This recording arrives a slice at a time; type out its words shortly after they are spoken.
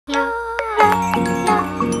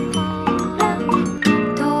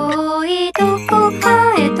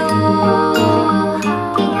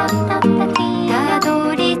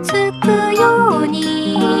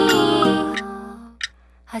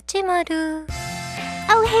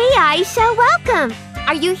Oh, hey, Ayesha, welcome!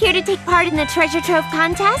 Are you here to take part in the treasure trove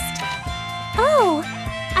contest? Oh,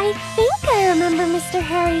 I think I remember Mr.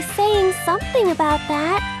 Harry saying something about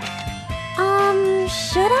that.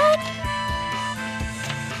 Should I?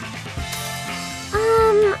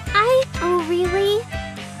 Oh, really?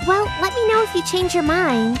 Well, let me know if you change your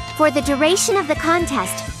mind. For the duration of the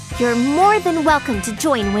contest, you're more than welcome to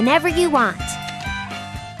join whenever you want.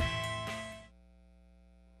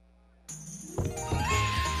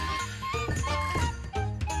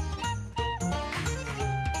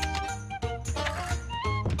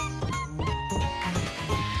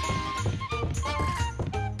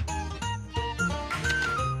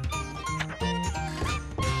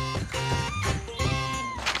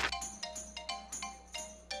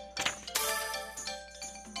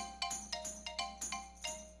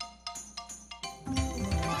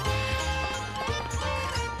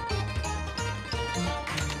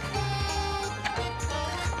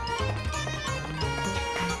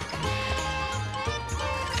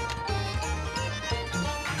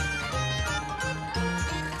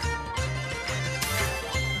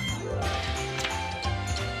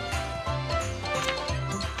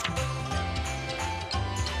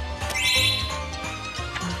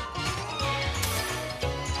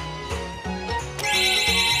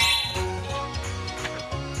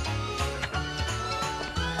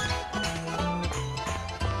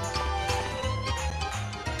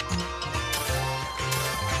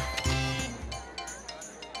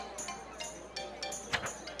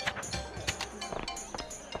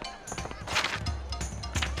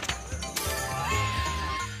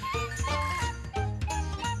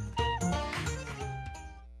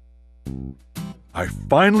 I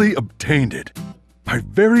finally obtained it. My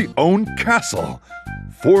very own castle.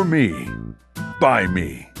 For me. By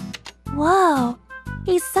me. Whoa,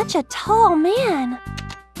 he's such a tall man.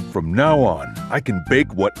 From now on, I can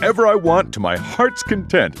bake whatever I want to my heart's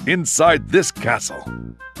content inside this castle.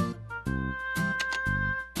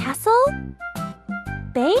 Castle?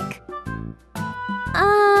 Bake?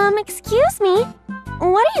 Excuse me.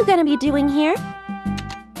 What are you gonna be doing here?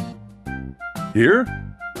 Here?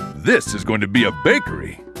 This is going to be a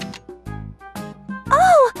bakery.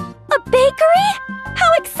 Oh, a bakery?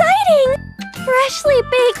 How exciting! Freshly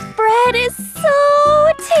baked bread is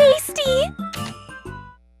so tasty!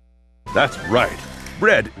 That's right.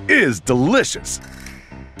 Bread is delicious.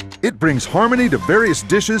 It brings harmony to various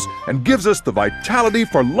dishes and gives us the vitality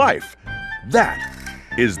for life. That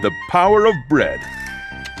is the power of bread.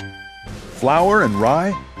 Flour and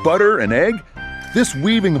rye, butter and egg, this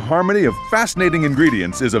weaving harmony of fascinating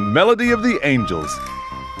ingredients is a melody of the angels.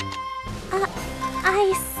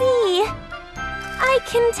 I see. I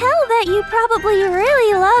can tell that you probably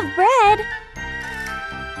really love bread.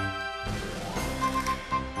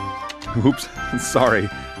 Oops, sorry.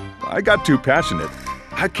 I got too passionate.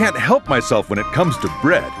 I can't help myself when it comes to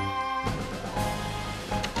bread.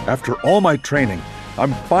 After all my training,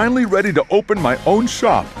 I'm finally ready to open my own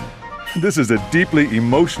shop. This is a deeply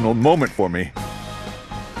emotional moment for me.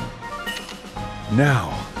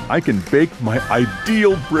 Now, I can bake my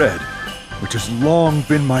ideal bread, which has long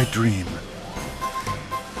been my dream.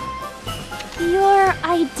 Your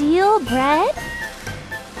ideal bread?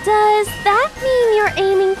 Does that mean you're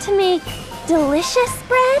aiming to make delicious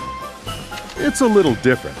bread? It's a little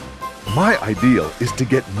different. My ideal is to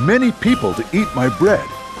get many people to eat my bread.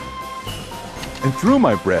 And through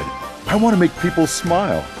my bread, I want to make people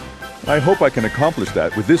smile. I hope I can accomplish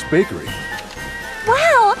that with this bakery.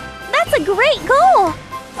 Wow! That's a great goal!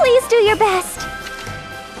 Please do your best!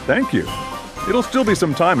 Thank you. It'll still be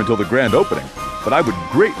some time until the grand opening, but I would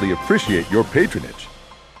greatly appreciate your patronage.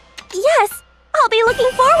 Yes! I'll be looking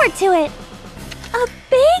forward to it! A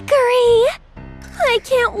bakery! I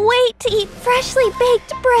can't wait to eat freshly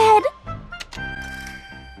baked bread!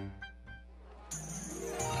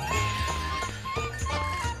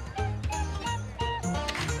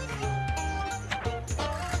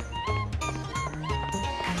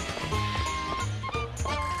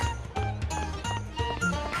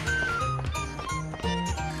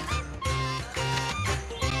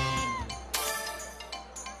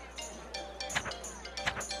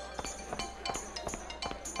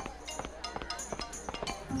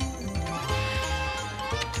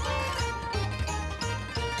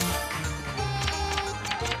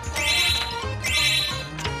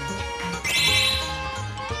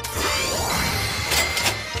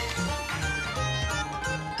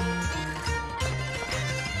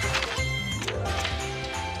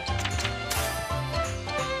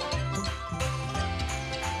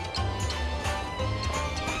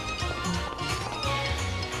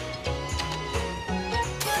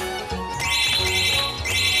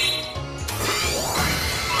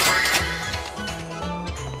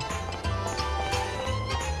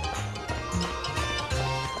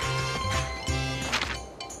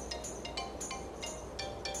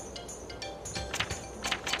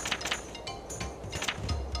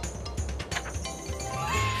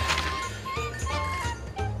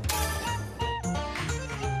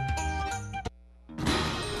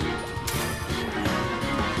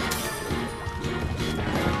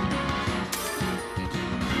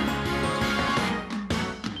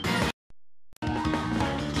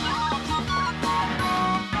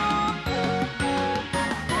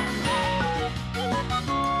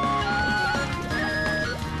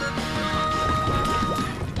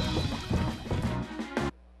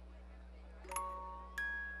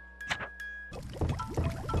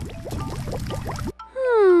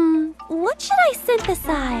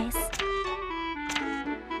 synthesize?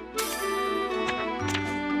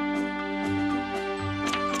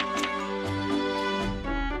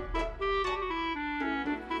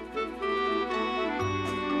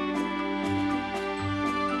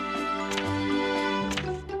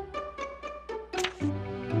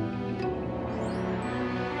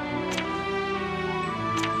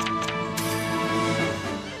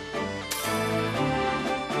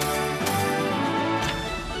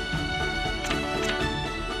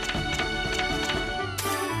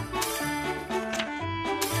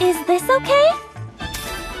 Is this okay?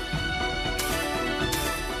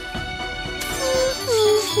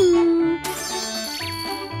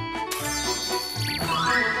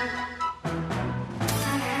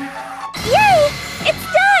 Yay! It's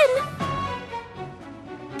done!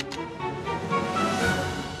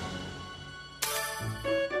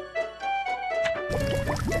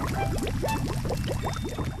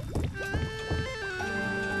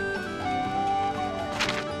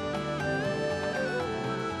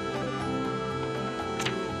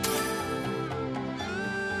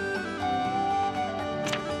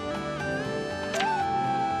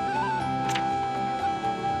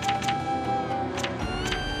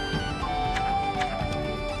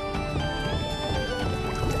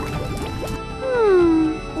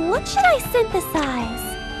 What should I synthesize?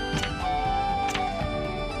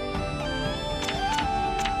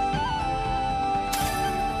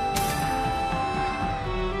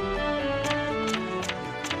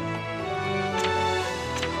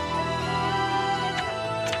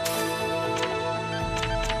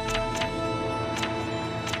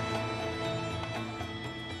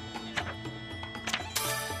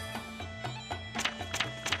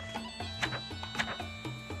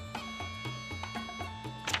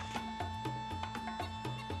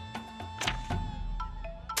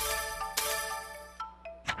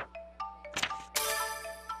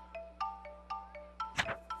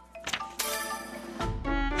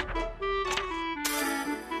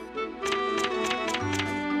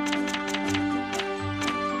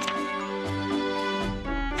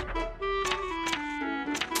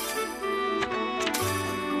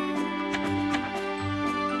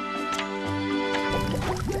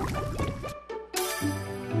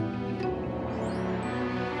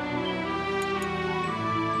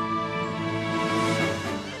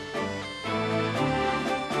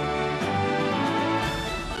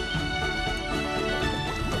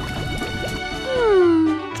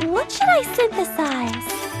 What should I synthesize?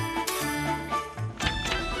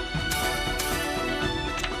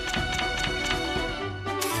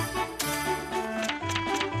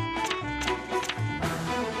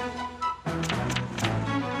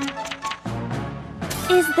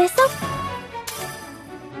 Is this okay?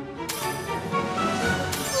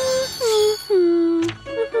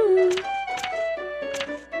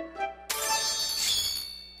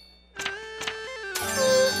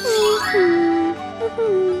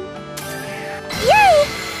 Yay!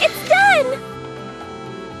 It's done!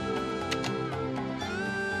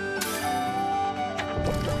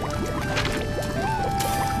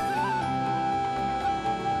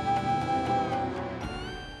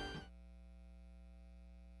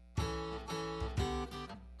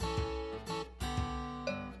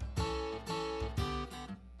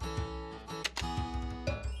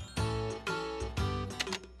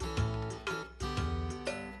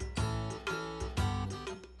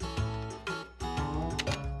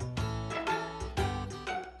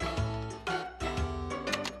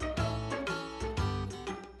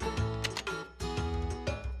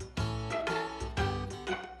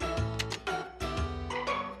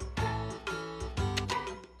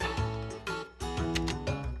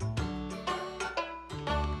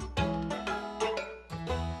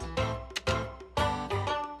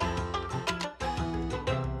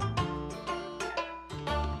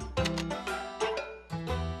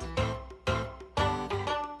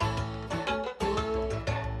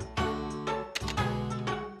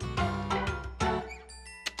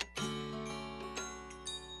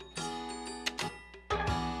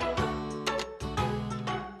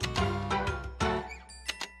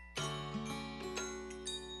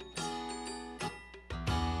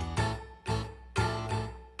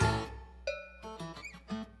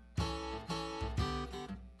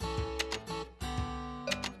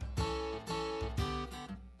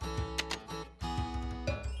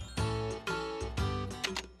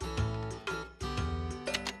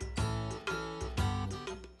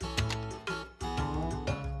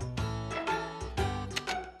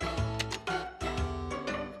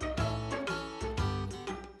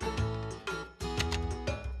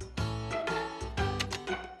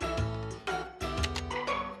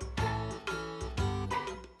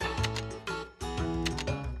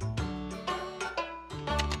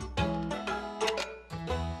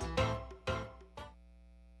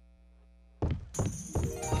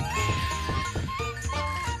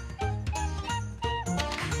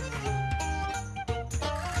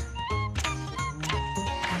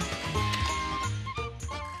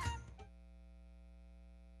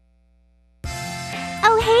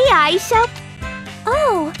 Ayesha?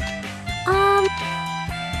 Oh,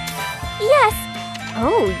 yes.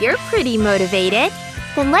 Oh, you're pretty motivated.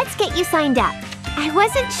 Then let's get you signed up. I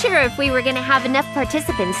wasn't sure if we were gonna have enough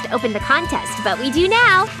participants to open the contest, but we do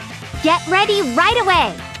now. Get ready right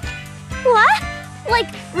away. What?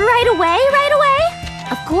 Like, right away?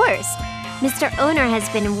 Of course. Mr. Owner has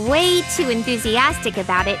been way too enthusiastic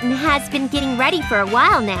about it and has been getting ready for a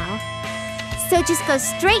while now. So just go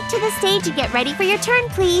straight to the stage and get ready for your turn,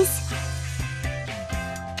 please.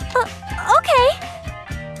 Okay.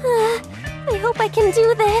 I hope I can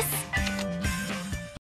do this.